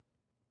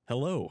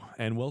Hello,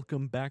 and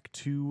welcome back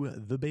to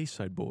The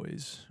Bayside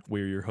Boys.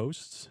 We're your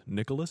hosts,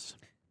 Nicholas.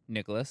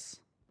 Nicholas.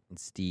 And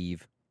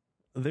Steve.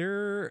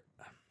 There...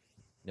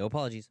 No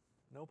apologies.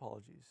 No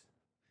apologies.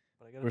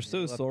 But We're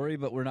so sorry,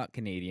 but we're not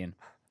Canadian,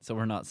 so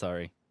we're not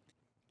sorry.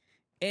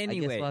 I guess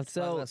Anyway, we'll have to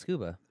talk about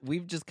SCUBA.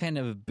 we've just kind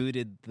of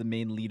booted the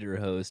main leader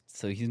host,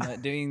 so he's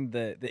not doing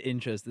the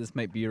intros. This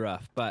might be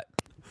rough, but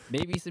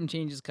maybe some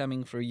changes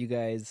coming for you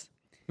guys.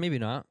 Maybe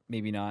not.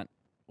 Maybe not.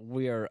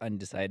 We are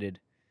undecided.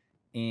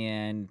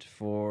 And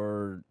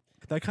for...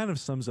 That kind of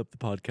sums up the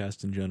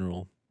podcast in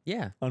general.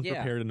 Yeah.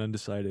 Unprepared and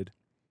undecided.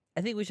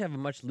 I think we should have a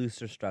much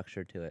looser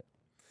structure to it.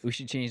 We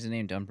should change the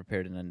name to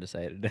Unprepared and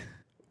Undecided.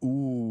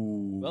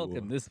 Ooh.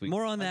 Welcome this week.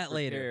 More on that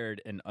later.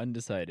 Unprepared and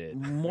Undecided.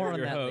 More We're on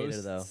your that later,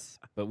 hosts,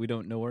 though. But we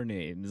don't know our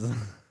names.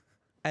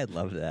 I'd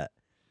love that.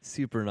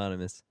 Super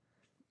anonymous.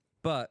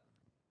 But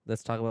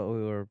let's talk about what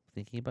we were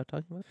thinking about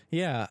talking about.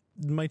 Yeah,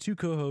 my two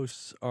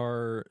co-hosts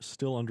are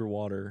still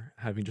underwater,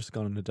 having just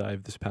gone on a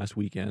dive this past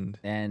weekend.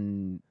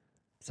 And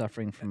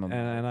suffering from a...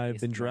 And I've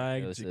been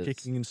dragged dysbiosis.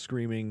 kicking and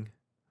screaming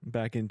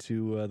back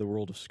into the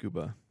world of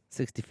scuba.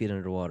 60 feet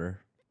underwater.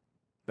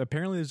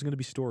 Apparently there's going to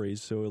be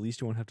stories, so at least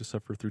you won't have to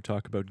suffer through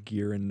talk about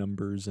gear and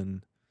numbers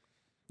and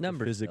the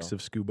physics still.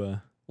 of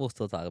scuba. We'll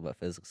still talk about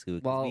physics.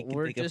 SCUBA, 'cause Well, we can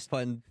we're take just- a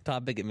fun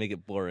topic and make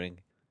it boring.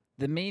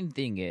 The main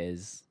thing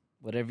is,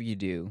 whatever you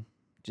do,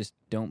 just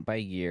don't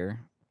buy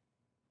gear,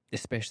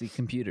 especially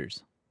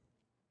computers.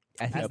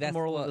 I think That's the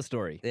moral of what- the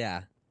story.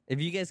 Yeah. If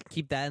you guys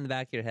keep that in the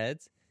back of your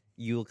heads,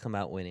 you will come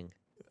out winning.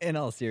 In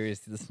all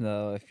seriousness,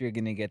 though, if you're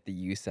going to get the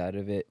use out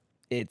of it,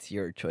 it's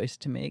your choice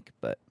to make,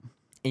 but...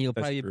 And you'll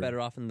That's probably true. be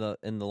better off in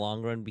the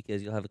long run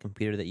because you'll have a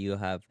computer that you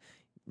have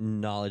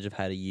knowledge of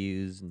how to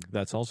use. And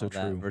That's also all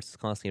that true. versus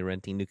constantly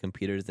renting new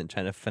computers and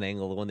trying to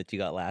finagle the one that you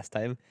got last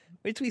time,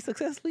 which we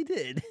successfully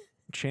did.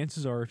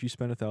 Chances are, if you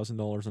spend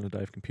 $1,000 on a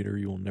dive computer,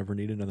 you will never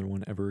need another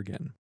one ever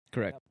again.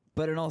 Correct.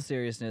 But in all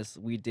seriousness,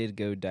 we did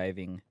go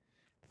diving.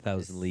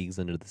 1,000 Leagues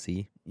Under the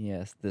Sea.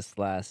 Yes, this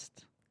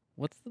last...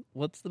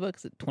 What's the book?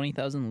 Is it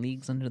 20,000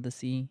 Leagues Under the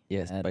Sea?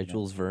 Yes, I by don't know.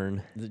 Jules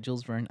Verne. Is it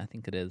Jules Verne? I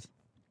think it is.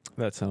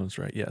 That sounds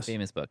right, yes.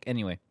 Famous book.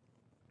 Anyway.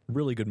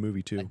 Really good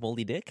movie, too. Like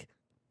Moldy Dick.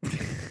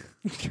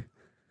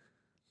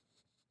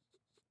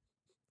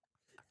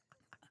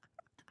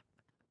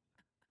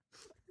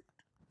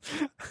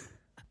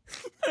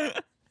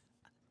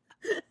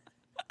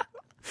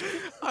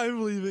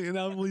 I'm leaving, and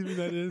I'm leaving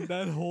that in.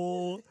 That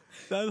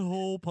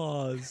whole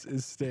pause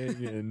is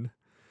staying in.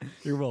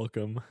 You're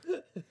welcome.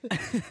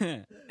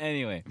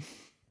 Anyway,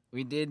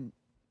 we did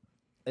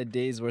a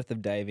day's worth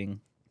of diving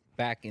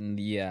back in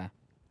the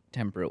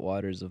temperate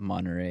waters of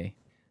Monterey,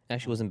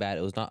 Actually, wasn't bad.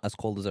 It was not as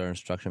cold as our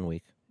instruction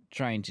week.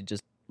 trying to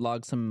just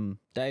log some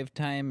dive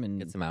time and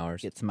Get some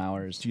hours. Get some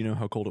hours. Do you know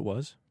how cold it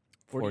was?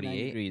 49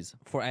 48? degrees.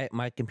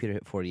 My computer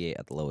hit 48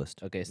 at the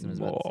lowest. Okay, so it was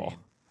about the Whoa. same.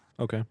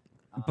 Okay.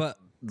 But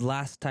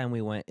last time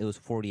we went, it was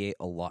 48,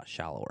 a lot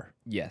shallower.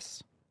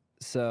 Yes.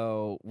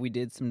 So we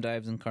did some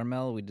dives in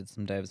Carmel. We did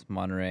some dives in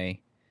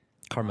Monterey.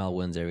 Carmel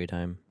wins every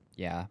time.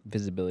 Yeah,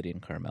 visibility in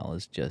Carmel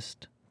is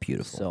just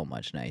Beautiful. so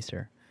much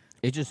nicer.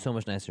 It's just so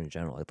much nicer in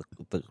general. Like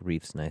the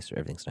reef's nicer.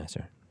 Everything's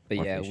nicer. But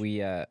More yeah,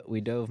 fish.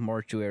 we dove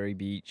Mortuary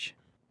Beach.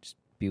 Just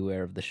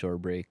beware of the shore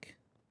break.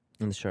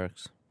 And the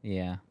sharks.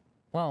 Yeah.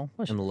 Well,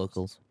 what And the sharks?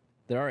 locals.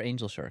 There are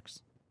angel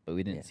sharks, but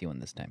we didn't Yeah. see one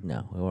this time.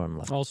 No, we were on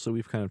luck. Also,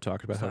 we've kind of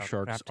talked about how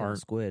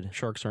Squid.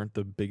 sharks aren't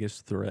the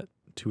biggest threat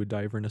to a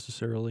diver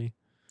necessarily.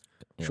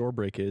 Yeah. Shore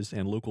break is,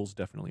 and locals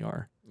definitely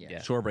are.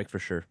 Yeah. Shore break for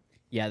sure.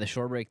 Yeah, the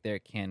shore break there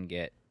can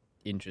get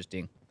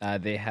interesting.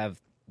 They have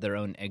their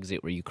own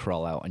exit where you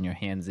crawl out on your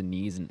hands and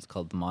knees, and it's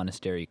called the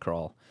monastery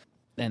crawl.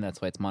 And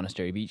that's why it's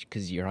Monastery Beach,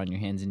 because you're on your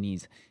hands and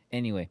knees.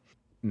 Anyway,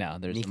 no,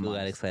 there's Nico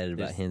got excited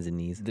about there's- hands and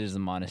knees. There's a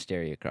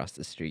monastery across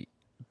the street.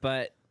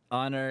 But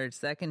on our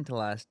second to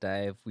last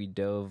dive, we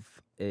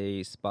dove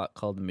a spot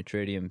called the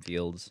Metridium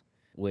Fields,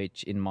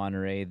 which in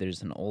Monterey,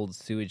 there's an old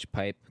sewage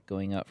pipe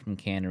going up from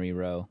Cannery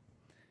Row.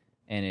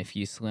 And if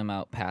you swim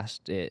out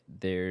past it,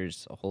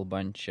 there's a whole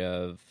bunch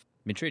of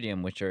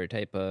Metridium, which are a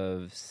type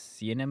of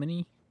sea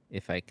anemone,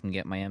 if I can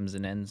get my M's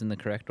and N's in the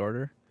correct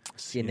order.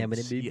 Sea anemone.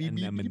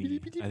 anemone.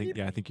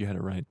 I think you had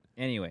it right.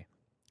 Anyway,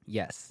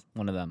 yes,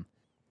 one of them.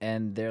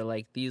 And they're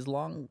like these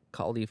long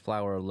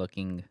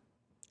cauliflower-looking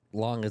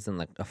Long isn't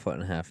like a foot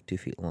and a half, 2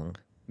 feet long.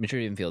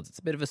 Metridium Fields. It's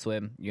a bit of a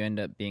swim. You end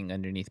up being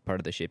underneath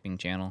part of the shipping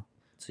channel.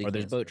 So you Or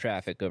there's can't boat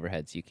traffic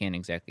overhead, so you can't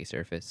exactly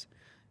surface.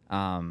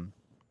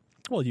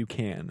 Well, you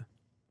can,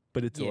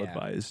 but it's Yeah.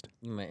 ill-advised.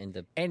 You might end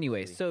up.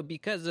 Anyway, so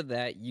because of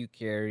that, you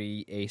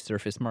carry a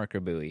surface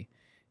marker buoy,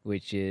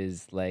 which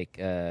is like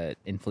an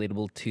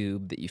inflatable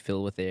tube that you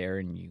fill with air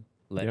and you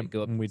let Yep, it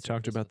go up. and we the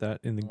talked surface about that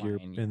in the gear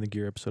line, in the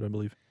gear episode, I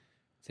believe.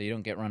 so you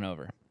don't get run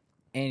over.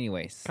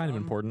 Anyway, Kind of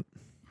important.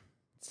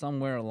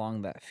 somewhere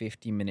along that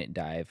 50-minute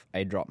dive,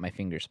 I dropped my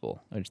finger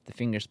spool, which the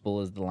finger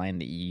spool is the line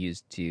that you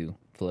use to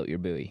float your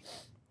buoy.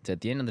 So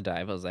at the end of the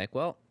dive, I was like,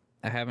 well,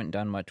 I haven't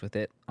done much with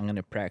it. I'm going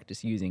to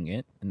practice using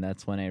it. And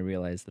that's when I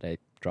realized that I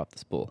dropped the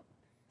spool.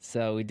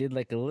 So we did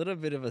like a little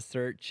bit of a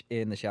search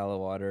in the shallow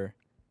water.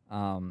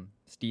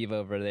 Steve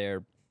over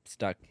there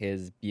stuck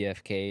his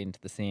BFK into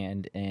the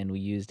sand, and we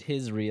used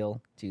his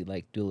reel to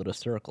like do a little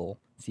circle,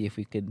 see if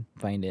we could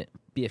find it.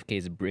 BFK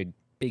is a big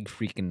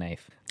freaking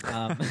knife.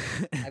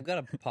 I've got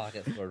a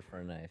pocket sword for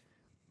a knife.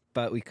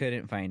 But we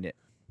couldn't find it.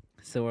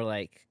 So we're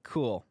like,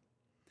 cool.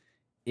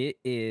 It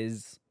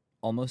is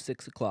almost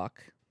 6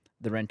 o'clock.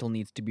 The rental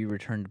needs to be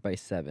returned by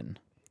 7.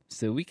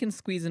 So we can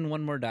squeeze in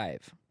one more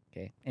dive.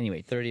 Okay.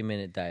 Anyway,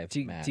 30-minute dive.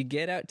 to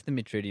get out to the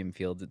Metridium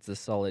fields, it's a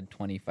solid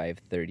 25,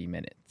 30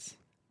 minutes.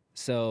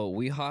 So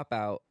we hop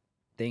out.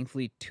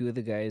 Thankfully, 2 of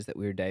the guys that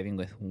we were diving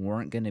with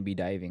weren't going to be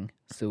diving.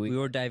 So we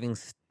were diving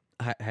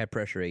high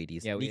pressure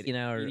 80s. Yeah, we had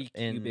 80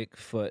 cubic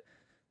foot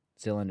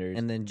cylinders.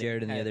 And then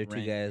Jared and the other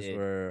 2 guys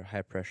were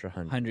high pressure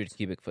 100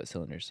 cubic foot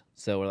cylinders.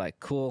 So we're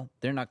like, cool.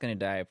 They're not going to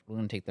dive. We're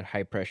going to take their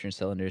high pressure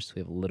cylinders so we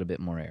have a little bit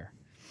more air.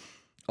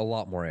 A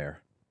lot more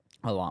air.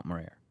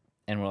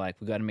 And we're like,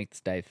 we got to make this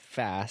dive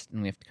fast,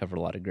 and we have to cover a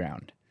lot of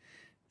ground.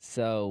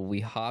 So we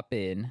hop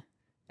in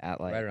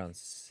at like right around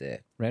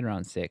 6. Right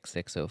around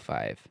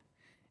 6:05,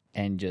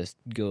 and just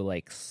go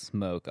like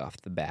smoke off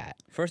the bat.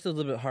 First, it was a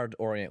little bit hard to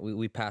orient.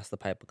 We passed the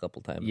pipe a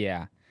couple times.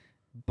 Yeah,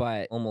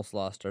 but almost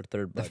lost our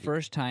third buddy. The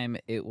first time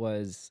it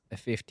was a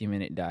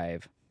 50-minute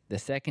dive. The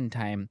second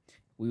time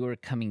we were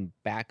coming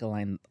back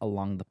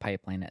along the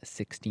pipeline at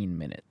 16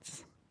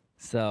 minutes.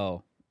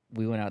 So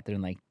we went out there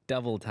in like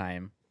double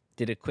time,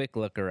 did a quick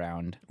look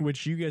around.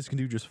 Which you guys can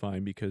do just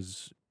fine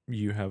because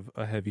you have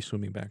a heavy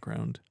swimming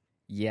background.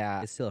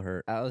 Yeah. It still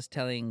hurt. I was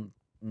telling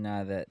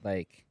Na that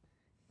like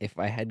if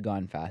I had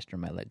gone faster,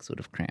 my legs would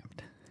have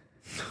cramped.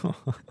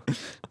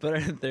 But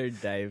our third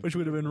dive... Which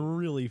would have been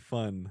really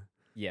fun.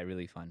 Yeah,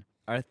 really fun.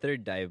 Our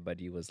third dive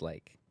buddy was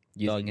like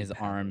using his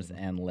arms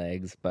and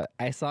legs, but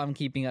I saw him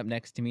keeping up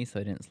next to me, so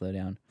I didn't slow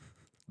down.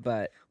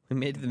 But we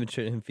made the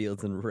Metridium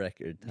fields in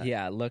record time.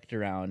 Yeah, looked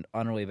around.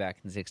 On our way back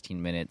in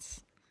 16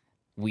 minutes,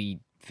 we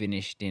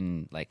finished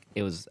in like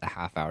it was a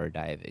half-hour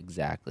dive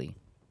exactly.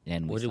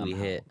 And what did we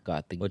hit?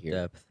 Got the what gear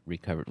depth?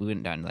 Recovered. We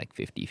went down to like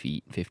 50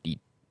 feet,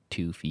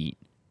 52 feet.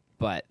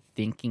 But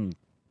thinking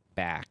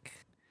back,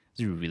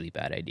 it was a really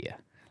bad idea.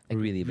 Like,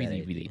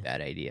 really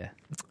bad idea.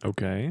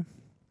 Okay.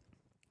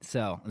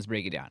 So let's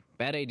break it down.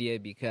 Bad idea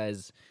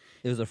because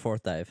it was our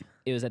 4th dive.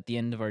 It was at the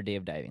end of our day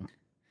of diving.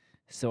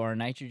 So our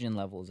nitrogen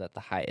level is at the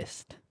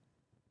highest,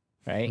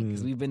 right?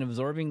 Because we've been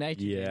absorbing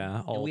nitrogen.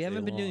 Yeah, and we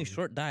haven't been doing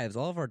short dives.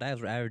 All of our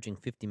dives were averaging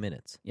 50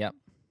 minutes. Yep.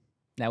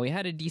 Now, we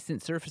had a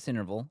decent surface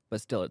interval,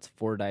 but still, it's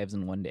 4 dives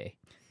in one day.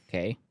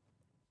 Okay?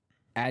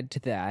 Add to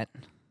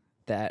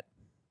that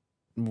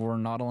we're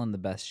not all in the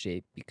best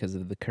shape because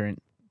of the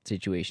current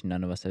situation.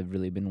 None of us have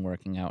really been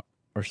working out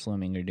or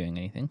swimming or doing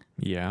anything.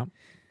 Yeah.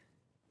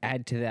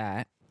 Add to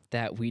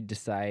that we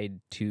decide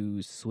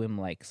to swim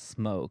like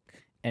smoke,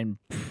 and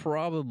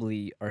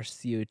probably our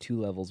CO2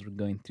 levels were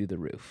going through the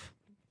roof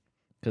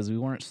because we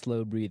weren't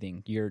slow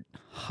breathing. You're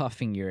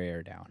huffing your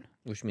air down.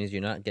 Which means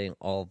you're not getting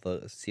all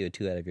the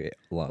CO2 out of your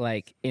lungs.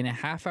 Like in a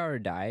half-hour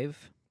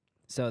dive,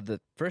 so the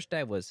first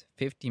dive was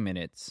 50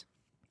 minutes,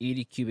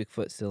 80 cubic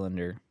foot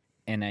cylinder,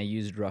 and I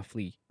used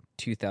roughly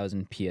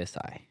 2,000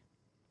 PSI.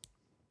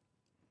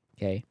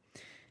 Okay?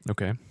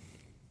 Okay.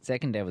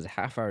 Second dive was a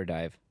half-hour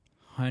dive,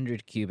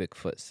 100 cubic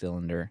foot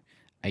cylinder.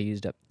 I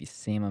used up the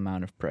same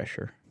amount of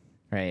pressure,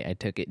 right? I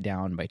took it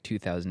down by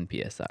 2,000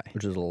 PSI.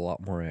 Which is a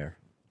lot more air.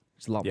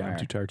 It's a lot more Yeah, I'm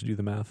too tired to do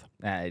the math.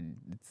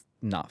 It's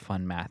not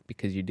fun math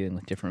because you're dealing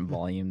with different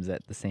volumes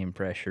at the same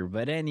pressure.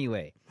 But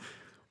anyway,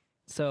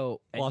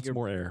 so lots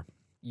more air.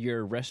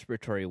 Your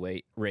respiratory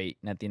rate,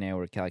 Nathan and I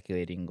were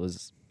calculating,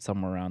 was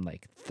somewhere around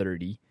like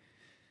 30.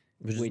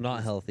 Which is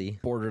not healthy.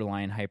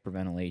 Borderline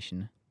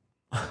hyperventilation.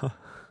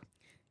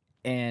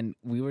 And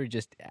we were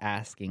just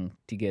asking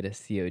to get a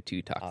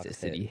CO2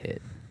 toxicity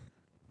hit.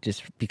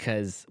 Just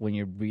because when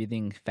you're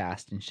breathing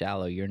fast and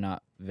shallow, you're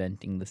not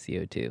venting the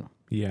CO2.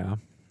 Yeah.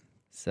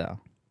 So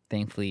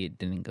thankfully it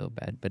didn't go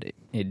bad, but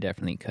it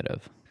definitely could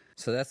have.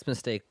 So that's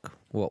mistake,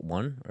 what,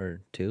 1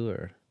 or 2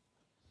 or?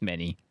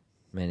 Many.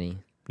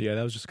 Yeah,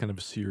 that was just kind of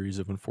a series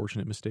of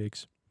unfortunate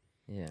mistakes.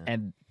 Yeah.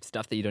 And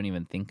stuff that you don't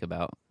even think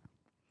about.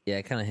 Yeah,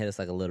 it kind of hit us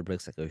like a little bit.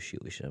 It's like, oh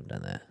shoot, we should have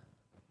done that.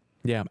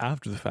 Yeah,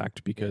 after the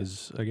fact,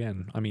 because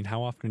again, I mean,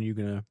 how often are you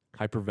going to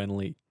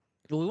hyperventilate?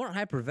 Well, we weren't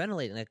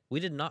hyperventilating. Like, we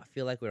did not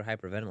feel like we were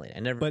hyperventilating. I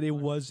never. But it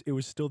was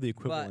still the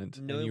equivalent,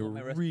 and you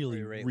were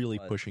really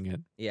pushing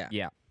it. Yeah.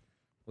 Yeah.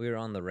 We were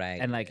on the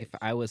rag. And like if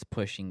I was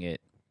pushing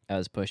it, I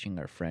was pushing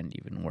our friend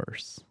even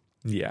worse.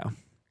 Yeah.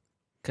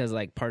 Because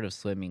like part of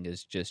swimming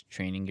is just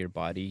training your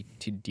body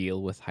to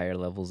deal with higher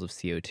levels of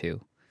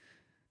CO2,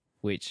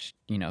 which,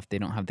 you know, if they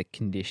don't have the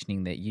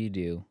conditioning that you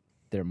do,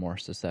 they're more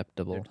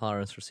susceptible. Their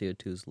tolerance for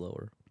CO2 is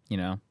lower. You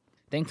know?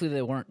 Thankfully,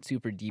 they weren't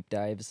super deep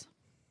dives.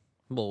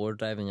 Well, we're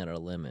diving at our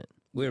limit.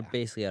 We're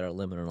basically at our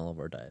limit on all of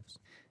our dives.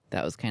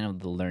 That was kind of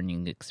the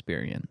learning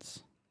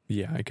experience.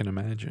 Yeah, I can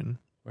imagine.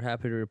 We're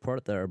happy to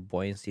report that our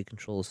buoyancy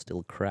control is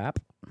still crap.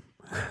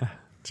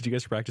 Did you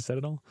guys practice that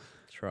at all?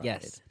 Tried.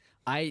 Yes.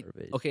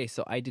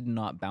 So I did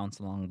not bounce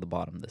along the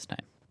bottom this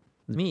time.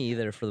 Me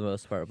either, for the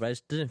most part, but I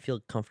just didn't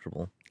feel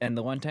comfortable. And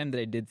the one time that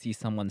I did see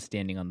someone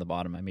standing on the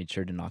bottom, I made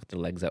sure to knock their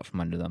legs out from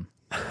under them.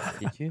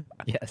 Did you?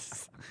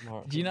 Yes.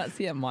 Did you not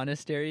see at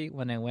Monastery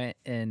when I went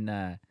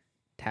and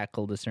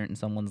tackled a certain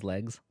someone's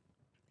legs?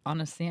 On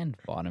a sand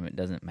bottom, it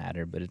doesn't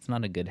matter, but it's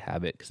not a good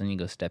habit because then you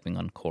go stepping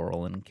on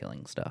coral and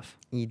killing stuff.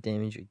 You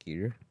damage your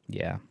gear.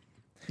 Yeah.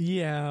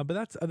 Yeah,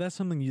 but that's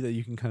something that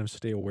you can kind of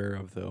stay aware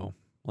of, though.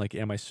 Like,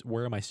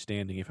 where am I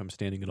standing if I'm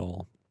standing at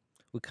all?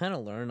 We kind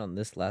of learned on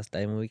this last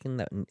diving weekend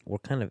that we're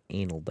kind of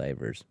anal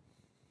divers.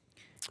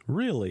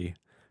 Really?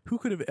 Who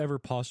could have ever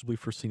possibly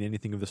foreseen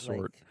anything of the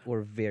sort? Like,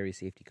 we're very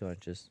safety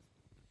conscious.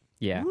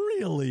 Yeah.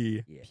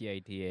 Really? Yeah.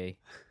 PITA.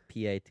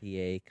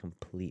 PITA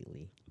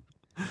completely.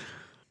 I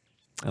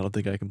don't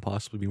think I can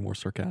possibly be more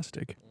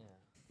sarcastic.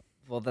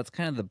 Well, that's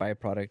kind of the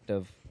byproduct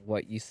of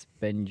what you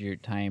spend your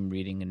time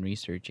reading and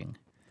researching.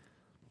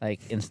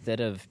 Like, instead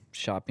of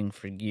shopping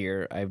for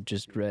gear, I've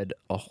just read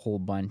a whole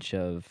bunch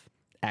of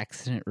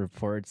accident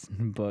reports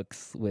and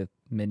books with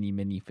many,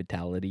 many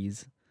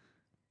fatalities.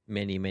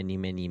 Many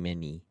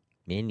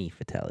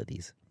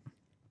fatalities.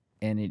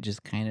 And it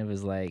just kind of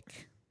is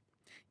like,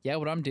 yeah,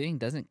 what I'm doing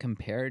doesn't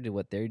compare to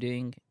what they're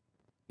doing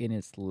in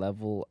its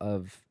level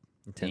of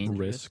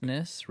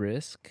dangerousness,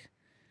 risk,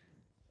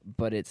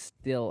 but it's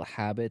still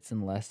habits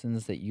and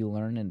lessons that you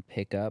learn and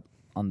pick up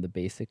on the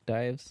basic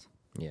dives.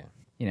 Yeah.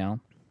 You know,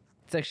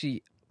 it's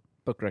actually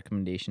book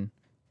recommendation,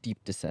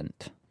 Deep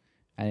Descent.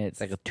 And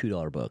it's Like a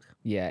 $2 book.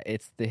 Yeah,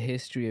 it's the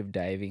history of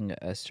diving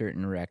a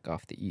certain wreck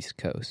off the East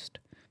Coast.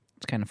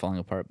 It's kind of falling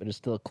apart, but it's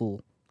still a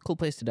cool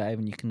place to dive,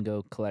 and you can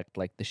go collect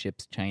like the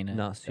ship's china.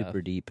 Not stuff.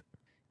 super deep.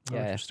 Oh,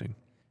 Yeah. interesting.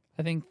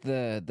 I think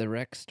the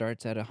wreck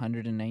starts at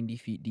 190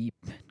 feet deep,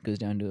 goes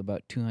down to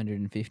about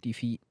 250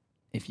 feet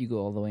if you go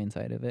all the way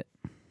inside of it.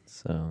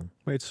 So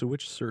Wait, so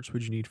which certs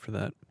would you need for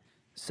that?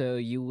 So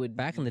you would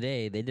back in the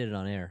day, they did it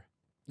on air.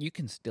 You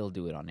can still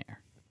do it on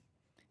air.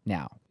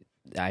 Now,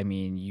 I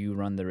mean, you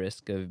run the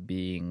risk of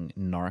being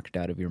narked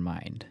out of your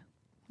mind.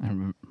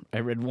 I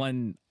read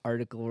one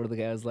article where the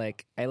guy was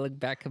like, I look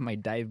back at my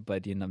dive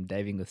buddy and I'm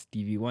diving with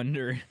Stevie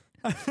Wonder.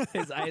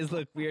 His eyes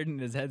look weird and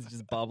his head's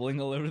just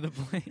bobbling all over the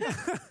place.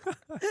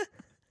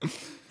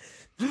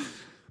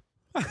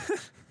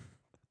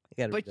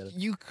 But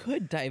you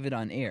could dive it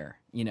on air.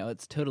 You know,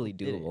 it's totally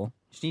doable. You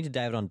just need to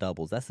dive it on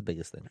doubles. That's the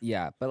biggest thing.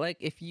 Yeah, but like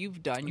if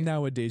you've done your...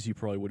 Nowadays, you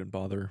probably wouldn't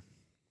bother.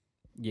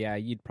 Yeah,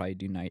 you'd probably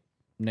do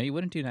No, you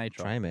wouldn't do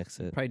nitro. Trimix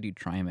it. You'd probably do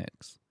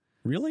trimix.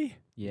 Really?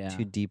 Yeah.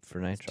 Too deep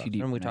for nitro. Too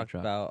deep Remember we for talked nitro.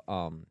 about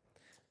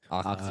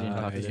oxygen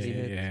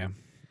toxicity? Yeah.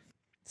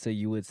 So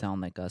you would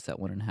sound like us at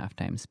 1.5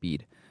 times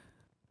speed.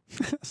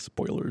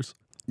 Spoilers.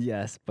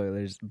 Yeah,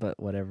 spoilers, but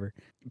whatever.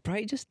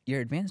 Probably just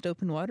your advanced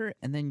open water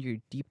and then your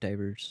deep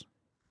divers.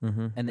 Mm-hmm.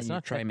 And then It's your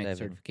not tech trimix diving.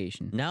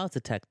 certification. Now it's a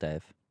tech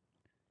dive.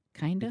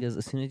 Kind of? Because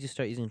as soon as you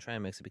start using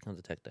trimix, it becomes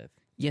a tech dive.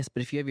 Yes,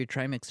 but if you have your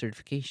trimix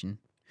certification.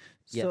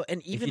 Yeah. So,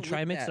 and even if you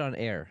trimix it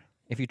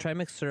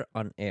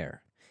on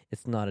air,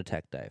 it's not a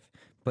tech dive.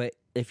 But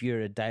if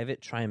you're a dive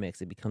it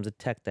trimix, it becomes a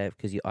tech dive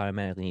because you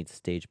automatically need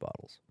stage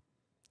bottles.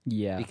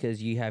 Yeah.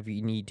 Because you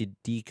need to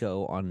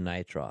deco on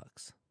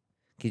nitrox.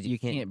 Because you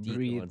can't deco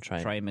breathe on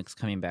trimix. trimix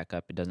coming back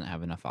up. It doesn't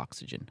have enough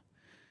oxygen.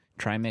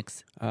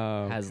 Trimix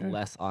has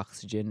less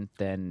oxygen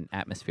than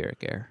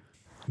atmospheric air.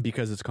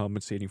 Because it's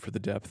compensating for the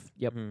depth.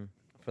 Yep.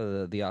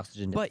 For the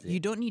oxygen But density. you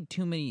don't need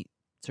too many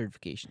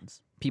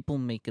certifications. People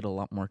make it a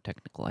lot more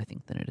technical, I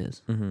think, than it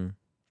is. Mm-hmm.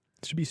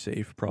 It should be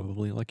safe,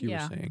 probably, like you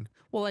Yeah. were saying.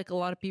 Well, like a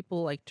lot of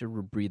people like to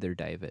rebreather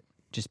dive it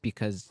just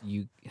because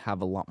you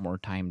have a lot more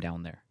time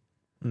down there,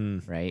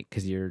 right?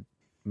 Because you're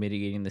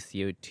mitigating the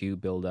CO2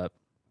 buildup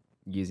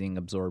using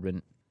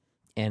absorbent.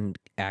 And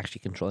actually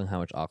controlling how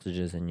much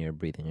oxygen is in your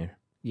breathing air.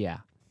 Yeah.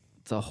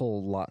 It's a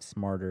whole lot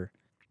smarter.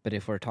 But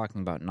if we're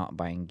talking about not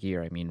buying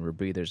gear, I mean,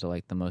 rebreathers are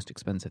like the most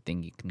expensive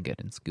thing you can get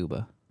in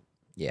scuba.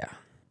 Yeah.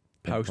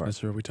 How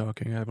expensive are we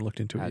talking? I haven't looked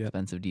into How it yet.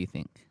 expensive do you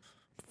think?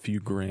 A few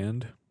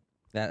grand.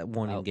 That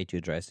won't even get you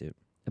a dry suit.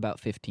 About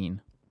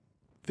 15.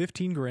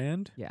 15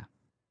 grand? Yeah.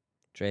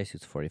 Dry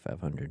suit's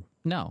 $4,500.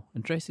 No, a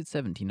dry suit's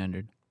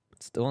 1,700.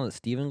 It's the one that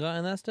Steven got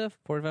in that stuff?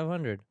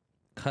 $4,500.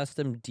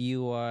 Custom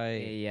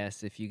DUI.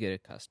 Yes, if you get a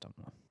custom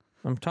one.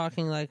 I'm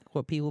talking like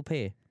what people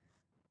pay.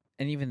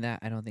 And even that,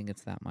 I don't think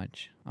it's that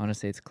much. I want to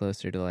say it's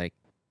closer to like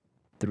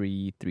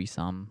three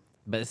some.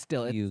 But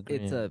still,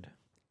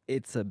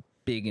 it's a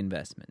big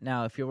investment.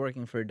 Now, if you're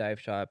working for a dive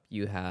shop,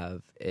 you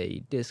have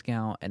a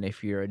discount, and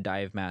if you're a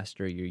dive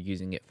master, you're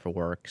using it for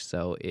work,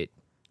 so it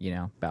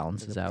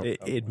balances out.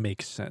 It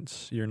makes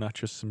sense. You're not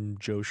just some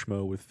Joe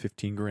Schmo with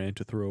 15 grand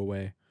to throw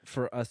away.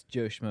 For us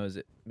Joe Schmoes,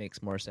 it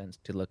makes more sense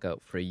to look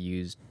out for a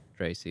used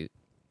dry suit,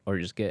 or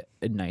just get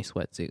a nice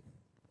wetsuit,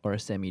 or a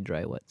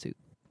semi-dry wetsuit,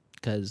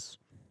 because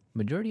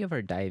majority of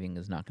our diving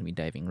is not going to be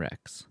diving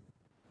wrecks,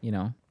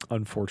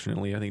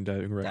 Unfortunately, I think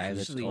diving wrecks Dive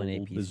is at 20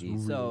 is APC. really,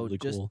 So really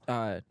just cool.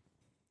 to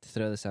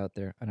throw this out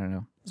there, I don't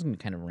know. This is going to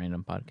be kind of a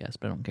random podcast,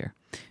 but I don't care.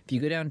 If you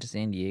go down to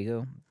San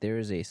Diego, there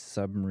is a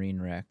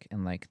submarine wreck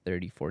in like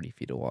 30, 40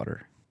 feet of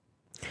water.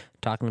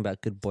 Talking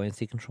about good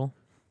buoyancy control.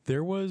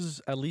 There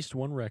was at least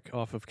one wreck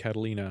off of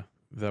Catalina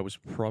that was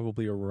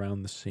probably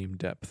around the same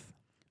depth.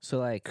 So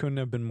like Couldn't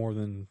have been more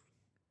than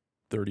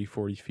 30,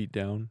 40 feet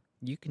down.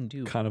 you can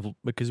do Kind of,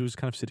 because it was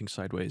kind of sitting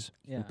sideways.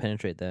 And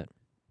penetrate that.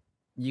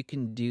 You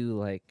can do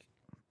like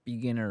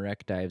beginner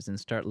wreck dives and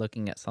start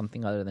looking at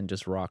something other than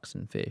just rocks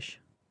and fish.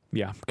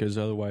 Yeah, because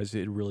otherwise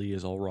it really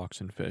is all rocks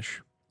and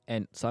fish.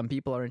 And some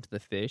people are into the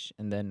fish,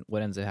 and then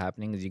what ends up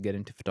happening is you get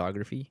into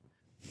photography.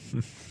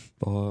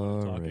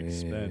 Talk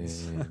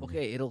expense.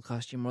 Okay, it'll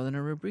cost you more than a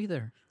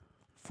rebreather.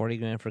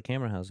 $40,000 for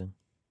camera housing.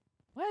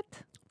 What?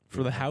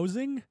 For the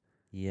housing?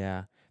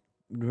 Yeah.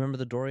 Remember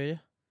the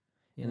Doria?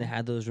 Yeah. And they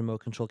had those remote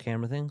control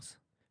camera things?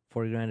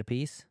 $40,000 a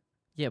piece?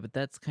 Yeah, but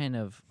that's kind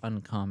of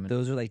uncommon.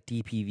 Those are like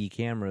DPV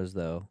cameras,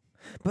 though.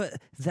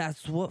 But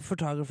that's what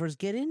photographers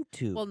get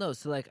into. Well, no.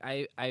 So like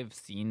I've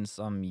seen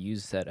some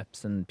used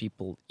setups, and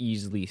people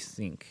easily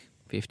sink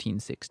 15,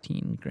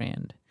 16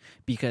 grand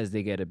because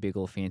they get a big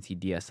old fancy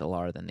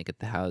DSLR, then they get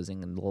the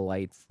housing and the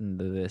lights and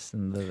the this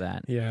and the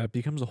that. Yeah, it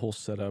becomes a whole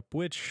setup,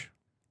 which,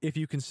 if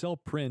you can sell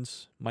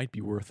prints, might be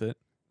worth it.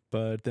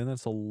 But then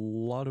that's a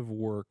lot of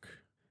work,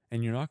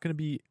 and you're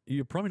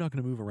probably not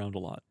going to move around a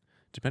lot,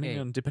 depending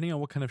on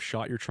what kind of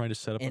shot you're trying to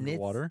set up and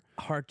underwater.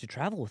 It's hard to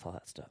travel with all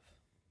that stuff.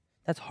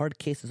 That's hard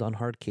cases on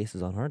hard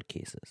cases on hard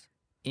cases.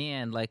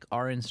 And like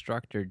our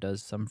instructor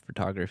does some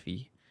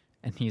photography,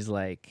 and he's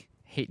like,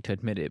 hate to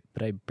admit it,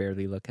 but I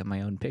barely look at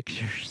my own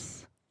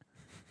pictures.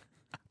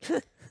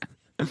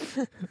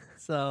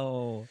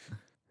 So,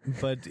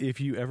 But if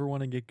you ever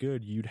want to get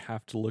good, you'd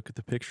have to look at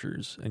the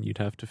pictures, and you'd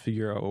have to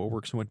figure out what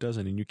works and what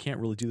doesn't, and you can't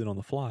really do that on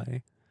the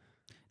fly.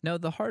 no,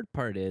 the hard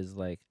part is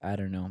like, I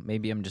don't know,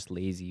 maybe I'm just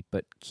lazy,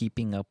 but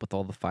keeping up with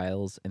all the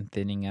files and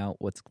thinning out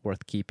what's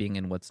worth keeping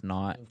and what's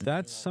not.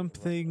 That's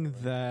something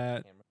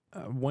that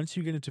once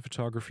you get into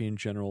photography in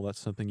general, that's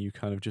something you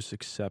kind of just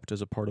accept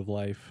as a part of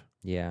life.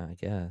 Yeah, I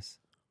guess.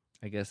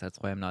 I guess that's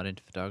why I'm not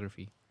into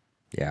photography.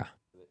 Yeah.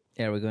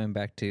 Yeah, we're going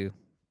back to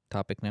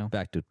topic now.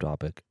 Back to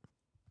topic.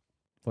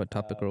 What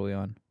topic are we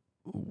on?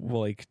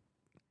 Well, like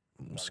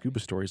scuba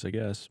stories, I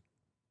guess.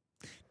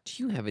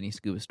 Do you have any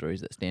scuba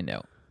stories that stand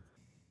out?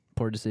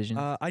 Poor decision.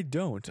 I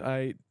don't.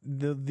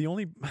 The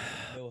only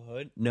No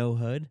hood? No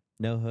hood?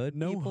 No hood?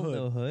 No people? hood.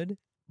 No hood?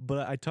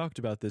 But I talked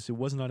about this. It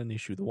was not an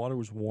issue. The water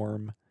was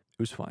warm. It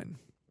was fine.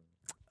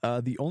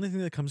 The only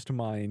thing that comes to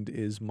mind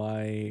is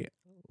my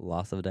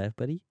Loss of a dive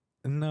buddy?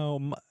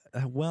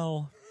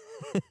 well,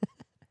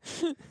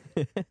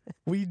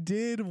 we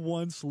did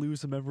once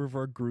lose a member of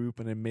our group,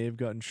 and it may have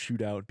gotten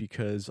shoot out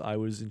because I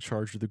was in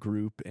charge of the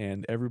group,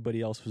 and everybody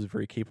else was a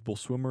very capable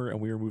swimmer,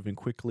 and we were moving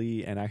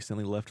quickly, and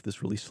accidentally left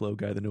this really slow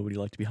guy that nobody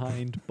liked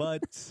behind.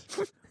 But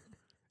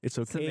it's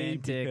okay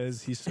Semantics.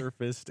 because he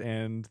surfaced,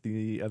 and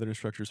the other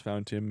instructors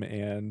found him,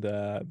 and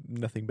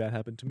nothing bad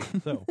happened to me.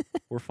 So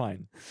we're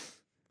fine.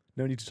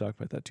 No need to talk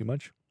about that too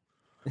much.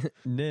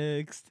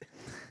 Next.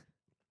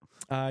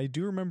 I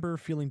do remember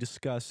feeling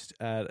disgust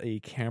at a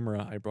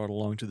camera I brought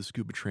along to the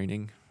scuba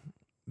training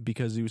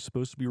because it was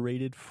supposed to be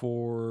rated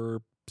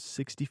for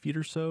 60 feet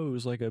or so. It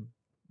was like a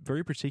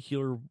very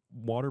particular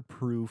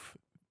waterproof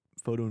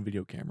photo and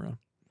video camera.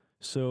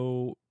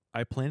 So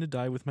I planned to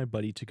dive with my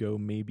buddy to go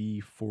maybe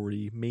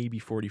 40, maybe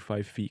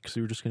 45 feet because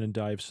we were just going to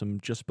dive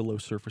some just below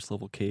surface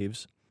level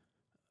caves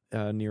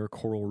near a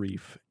coral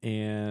reef.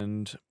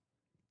 And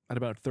at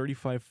about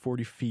 35,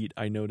 40 feet,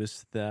 I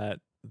noticed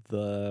that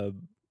the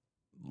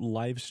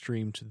live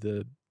stream to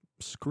the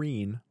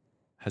screen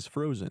has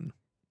frozen.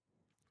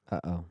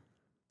 Uh-oh.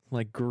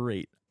 Like,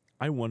 great.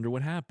 I wonder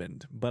what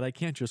happened, but I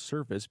can't just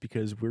surface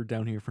because we're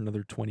down here for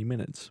another 20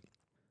 minutes.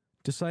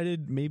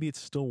 Decided maybe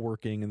it's still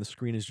working and the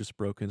screen is just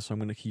broken, so I'm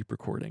going to keep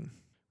recording.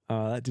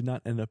 That did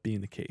not end up being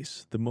the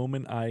case. The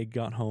moment I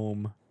got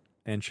home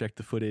and checked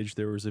the footage,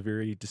 there was a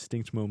very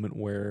distinct moment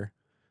where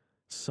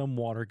some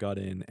water got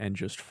in and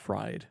just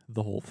fried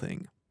the whole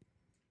thing.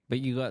 But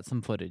you got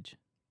some footage.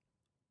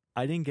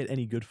 I didn't get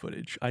any good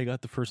footage. I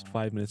got the first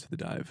 5 minutes of the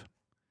dive.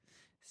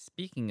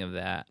 Speaking of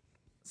that,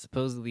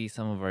 supposedly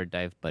some of our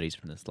dive buddies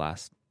from this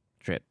last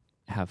trip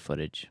have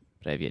footage,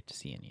 but I've yet to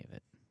see any of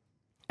it.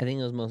 I think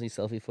it was mostly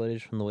selfie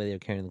footage from the way they were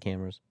carrying the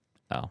cameras.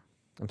 Oh.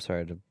 I'm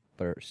sorry to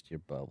burst your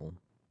bubble.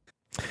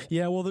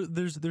 Yeah, well,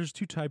 there's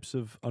two types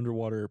of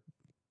underwater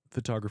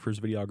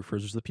photographers, videographers.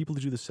 There's the people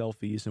who do the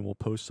selfies and will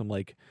post some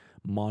like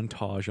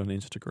montage on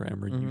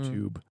Instagram or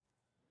YouTube.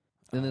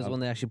 Then there's one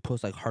that actually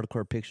posts like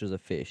hardcore pictures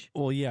of fish.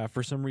 Well, yeah,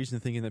 for some reason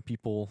thinking that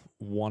people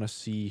want to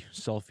see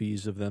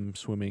selfies of them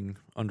swimming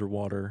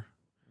underwater.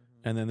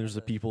 And then there's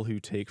the people who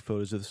take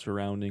photos of the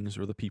surroundings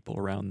or the people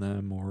around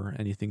them or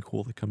anything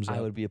cool that comes out.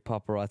 I would be a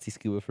paparazzi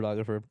scuba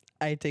photographer.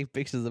 I take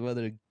pictures of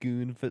other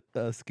goon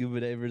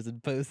scuba divers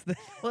and post them.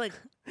 Well, like,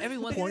 every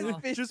once in a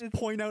while, Just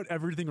point out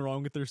everything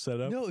wrong with their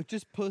setup. No,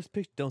 just post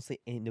pictures. Don't say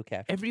ain't no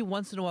caption. every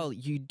once in a while,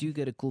 you do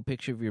get a cool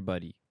picture of your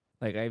buddy.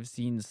 Like, I've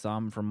seen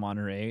some from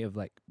Monterey of,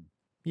 like,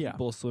 Yeah.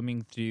 people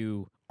swimming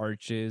through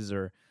arches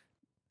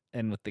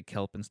and with the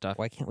kelp and stuff.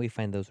 Why can't we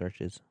find those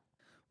arches?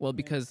 Well,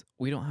 because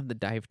we don't have the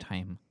dive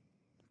time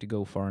to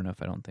go far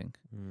enough, I don't think.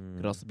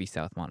 Could also be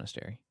South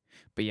Monastery.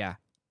 But yeah,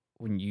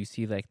 when you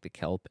see like the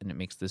kelp and it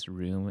makes this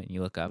room and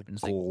you look up and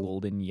it's like gold.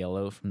 golden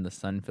yellow from the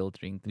sun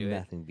filtering through it.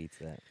 Nothing beats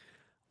that.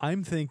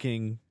 I'm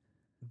thinking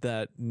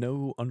that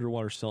no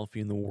underwater selfie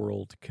in the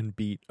world can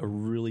beat a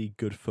really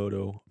good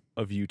photo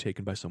of you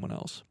taken by someone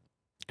else.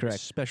 Correct.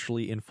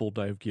 Especially in full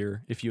dive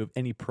gear, if you have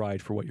any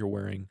pride for what you're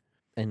wearing,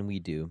 And we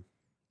do.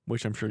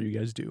 which I'm sure you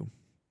guys do.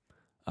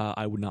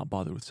 I would not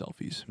bother with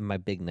selfies. My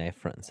big knife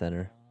front and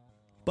center.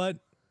 But,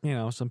 you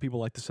know, some people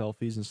like the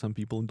selfies and some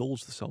people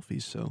indulge the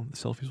selfies, so the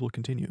selfies will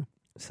continue.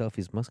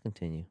 Selfies must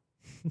continue.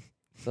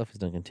 Selfies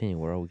don't continue.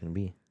 Where are we going to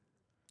be?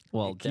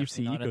 Well, It keeps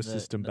the definitely not in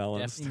ecosystem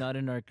balanced. Definitely not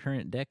in our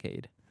current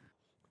decade.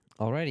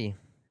 Alrighty.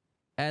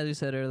 As we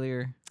said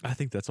earlier, I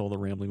think that's all the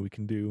rambling we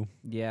can do.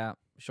 yeah,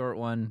 short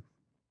one.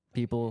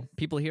 People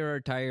here are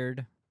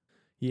tired.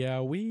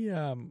 Yeah, we've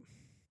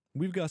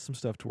got some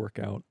stuff to work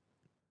out.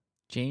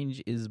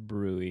 Change is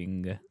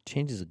brewing.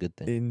 Change is a good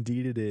thing.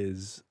 Indeed it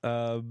is.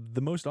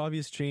 The most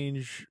obvious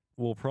change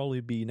will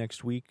probably be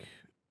next week.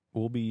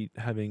 We'll be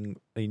having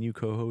a new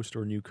co-host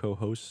or new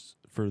co-hosts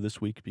for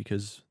this week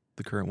because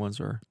the current ones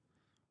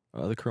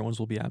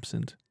will be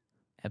absent.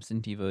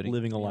 Absentee voting.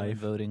 Living a mail-in life.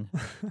 Voting.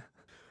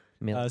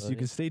 Mail So you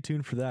can stay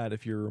tuned for that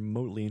if you're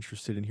remotely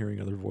interested in hearing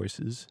other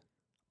voices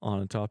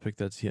on a topic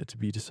that's yet to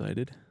be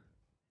decided.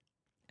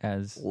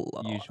 As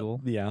usual.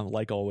 Yeah,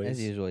 like always.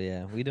 As usual,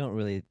 yeah. We don't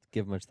really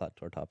give much thought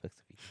to our topics,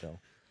 if you can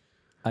tell.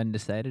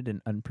 Undecided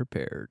and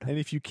unprepared. And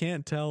if you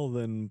can't tell,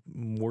 then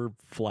we're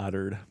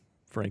flattered,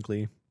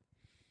 frankly.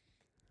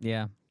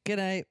 Yeah. Good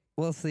night.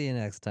 We'll see you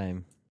next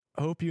time.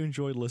 I hope you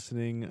enjoyed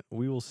listening.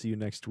 We will see you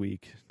next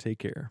week. Take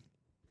care.